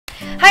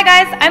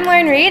Hi guys, I'm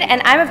Reid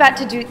and I'm about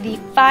to do the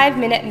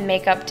 5-minute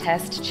makeup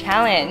test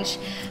challenge.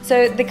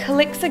 So the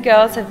Calixa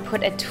girls have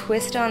put a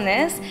twist on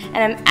this and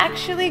I'm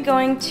actually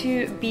going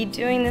to be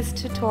doing this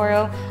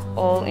tutorial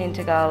all in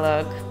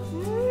Tagalog.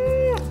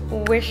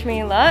 Wish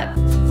me luck.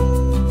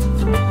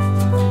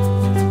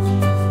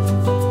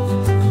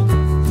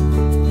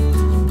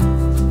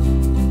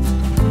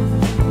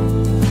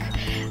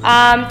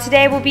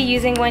 Today we'll be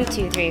using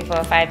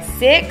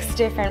 6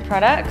 different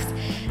products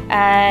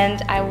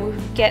and I will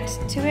get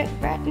to it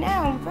right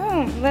now.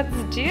 Boom, let's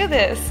do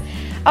this.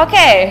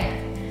 Okay,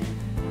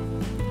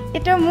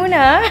 ito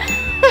muna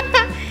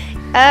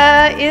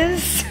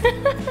is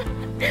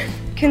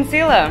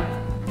concealer.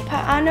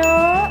 Paano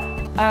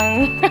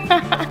ang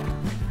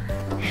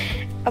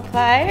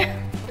apply?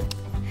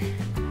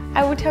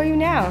 I will tell you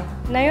now.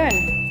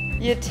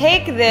 Ngayon, you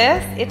take this,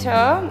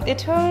 itong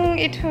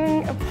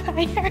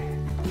applier.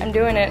 I'm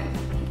doing it.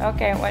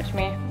 Okay, watch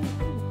me.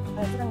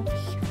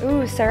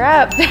 Ooh,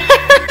 sarap.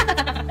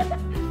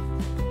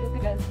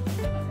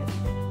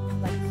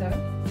 Like so.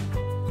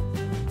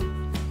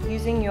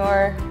 Using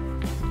your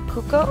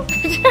kuko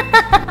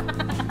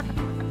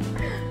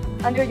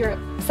under your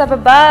sa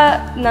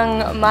baba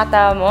ng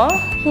mata mo,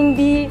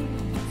 hindi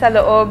sa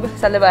loob,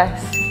 sa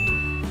labas.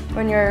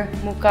 On your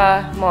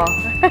mukha mo.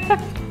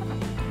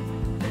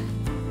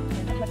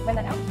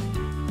 Blend that out.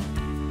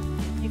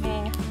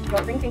 Using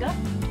your ring finger.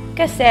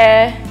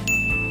 Kasi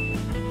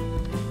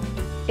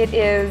it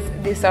is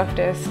the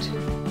softest,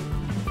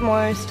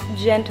 most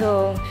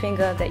gentle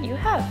finger that you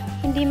have.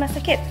 Hindi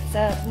masakit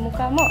sa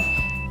mukha mo.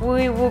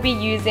 We will be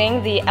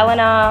using the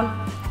Elena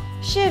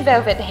Sheer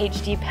Velvet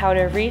HD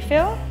Powder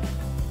Refill.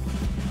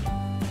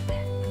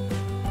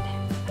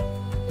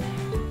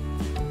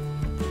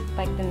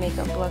 Like the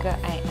makeup blogger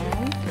I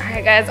am.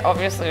 Alright guys,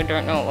 obviously I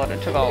don't know a lot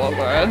of Tagalog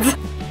words.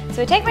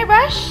 So take my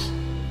brush,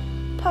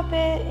 pop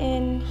it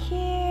in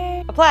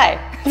here,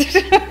 apply.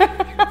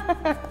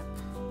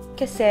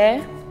 Kasi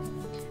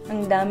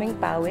ang daming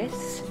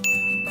pawis.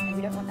 And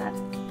we don't want that.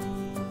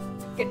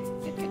 Good,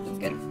 good, good,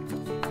 that's good.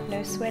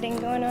 No sweating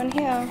going on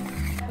here.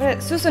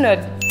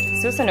 Susunod.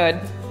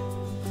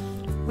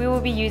 We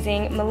will be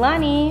using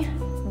Milani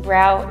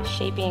Brow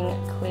Shaping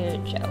Clear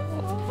Gel.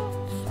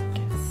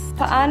 Focus.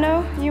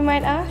 Paano, you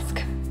might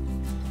ask?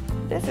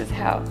 This is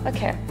how.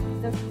 Okay.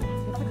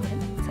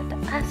 Sa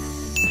taas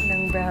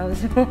ng brows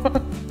mo.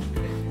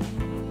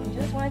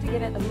 Just wanted to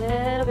give it a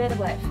little bit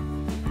of life.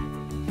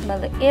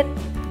 Maliit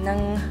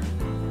ng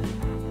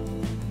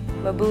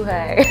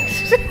mabuhay.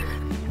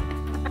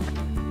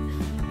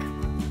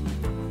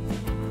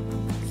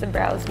 Sa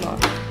brows mo.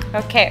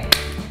 Okay,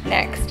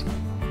 next.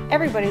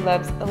 Everybody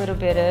loves a little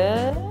bit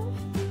of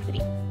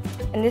beauty.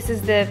 And this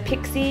is the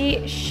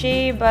Pixie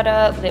Shea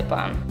Butter Lip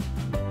Balm.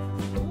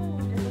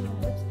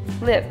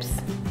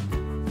 Lips.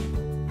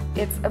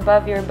 It's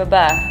above your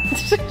baba.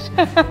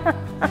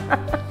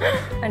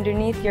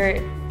 Underneath your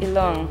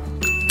ilong.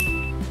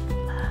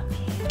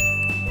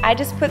 I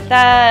just put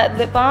that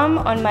lip balm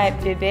on my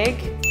bibig.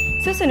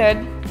 Susunod,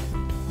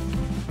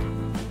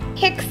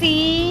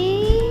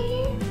 Pixie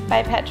by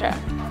Petra.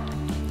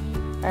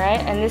 Alright,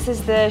 and this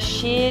is the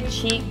Sheer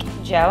Cheek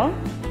Gel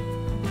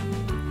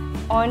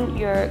on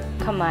your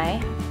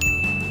kamay.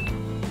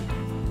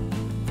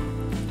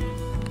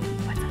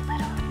 What's a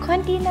little?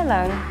 Konti na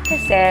lang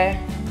kasi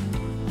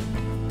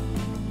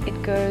it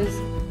goes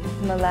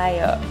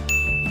malayo.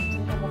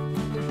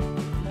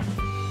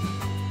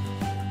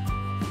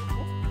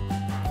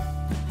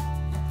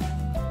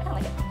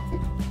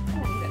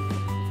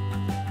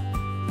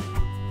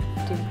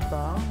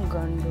 Diba?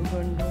 Ganda.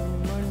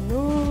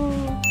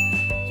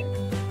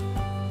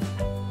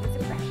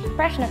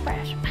 Fresh na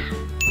fresh.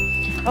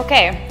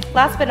 Okay,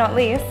 last but not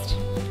least,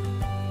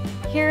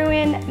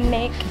 Heroine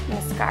Make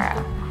Mascara.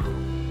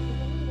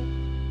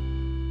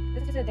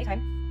 This is a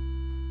daytime.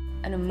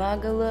 An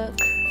umaga look,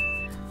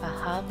 a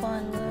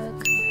hop-on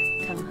look,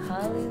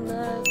 tanghali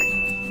look.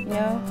 You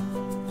know,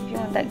 if you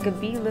want that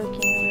gabi look,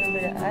 you need a little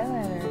bit of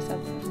eyeliner or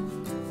something.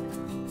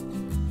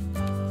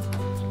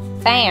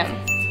 Bam!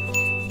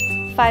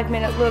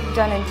 5-minute look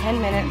done in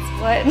 10 minutes.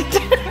 What?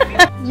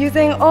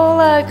 Using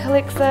all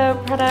Calixa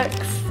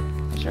products,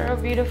 which are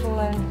beautiful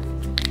and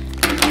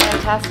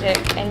fantastic,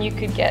 and you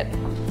could get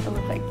a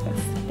look like this.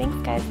 Thanks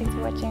guys, thanks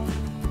for watching.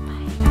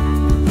 Bye.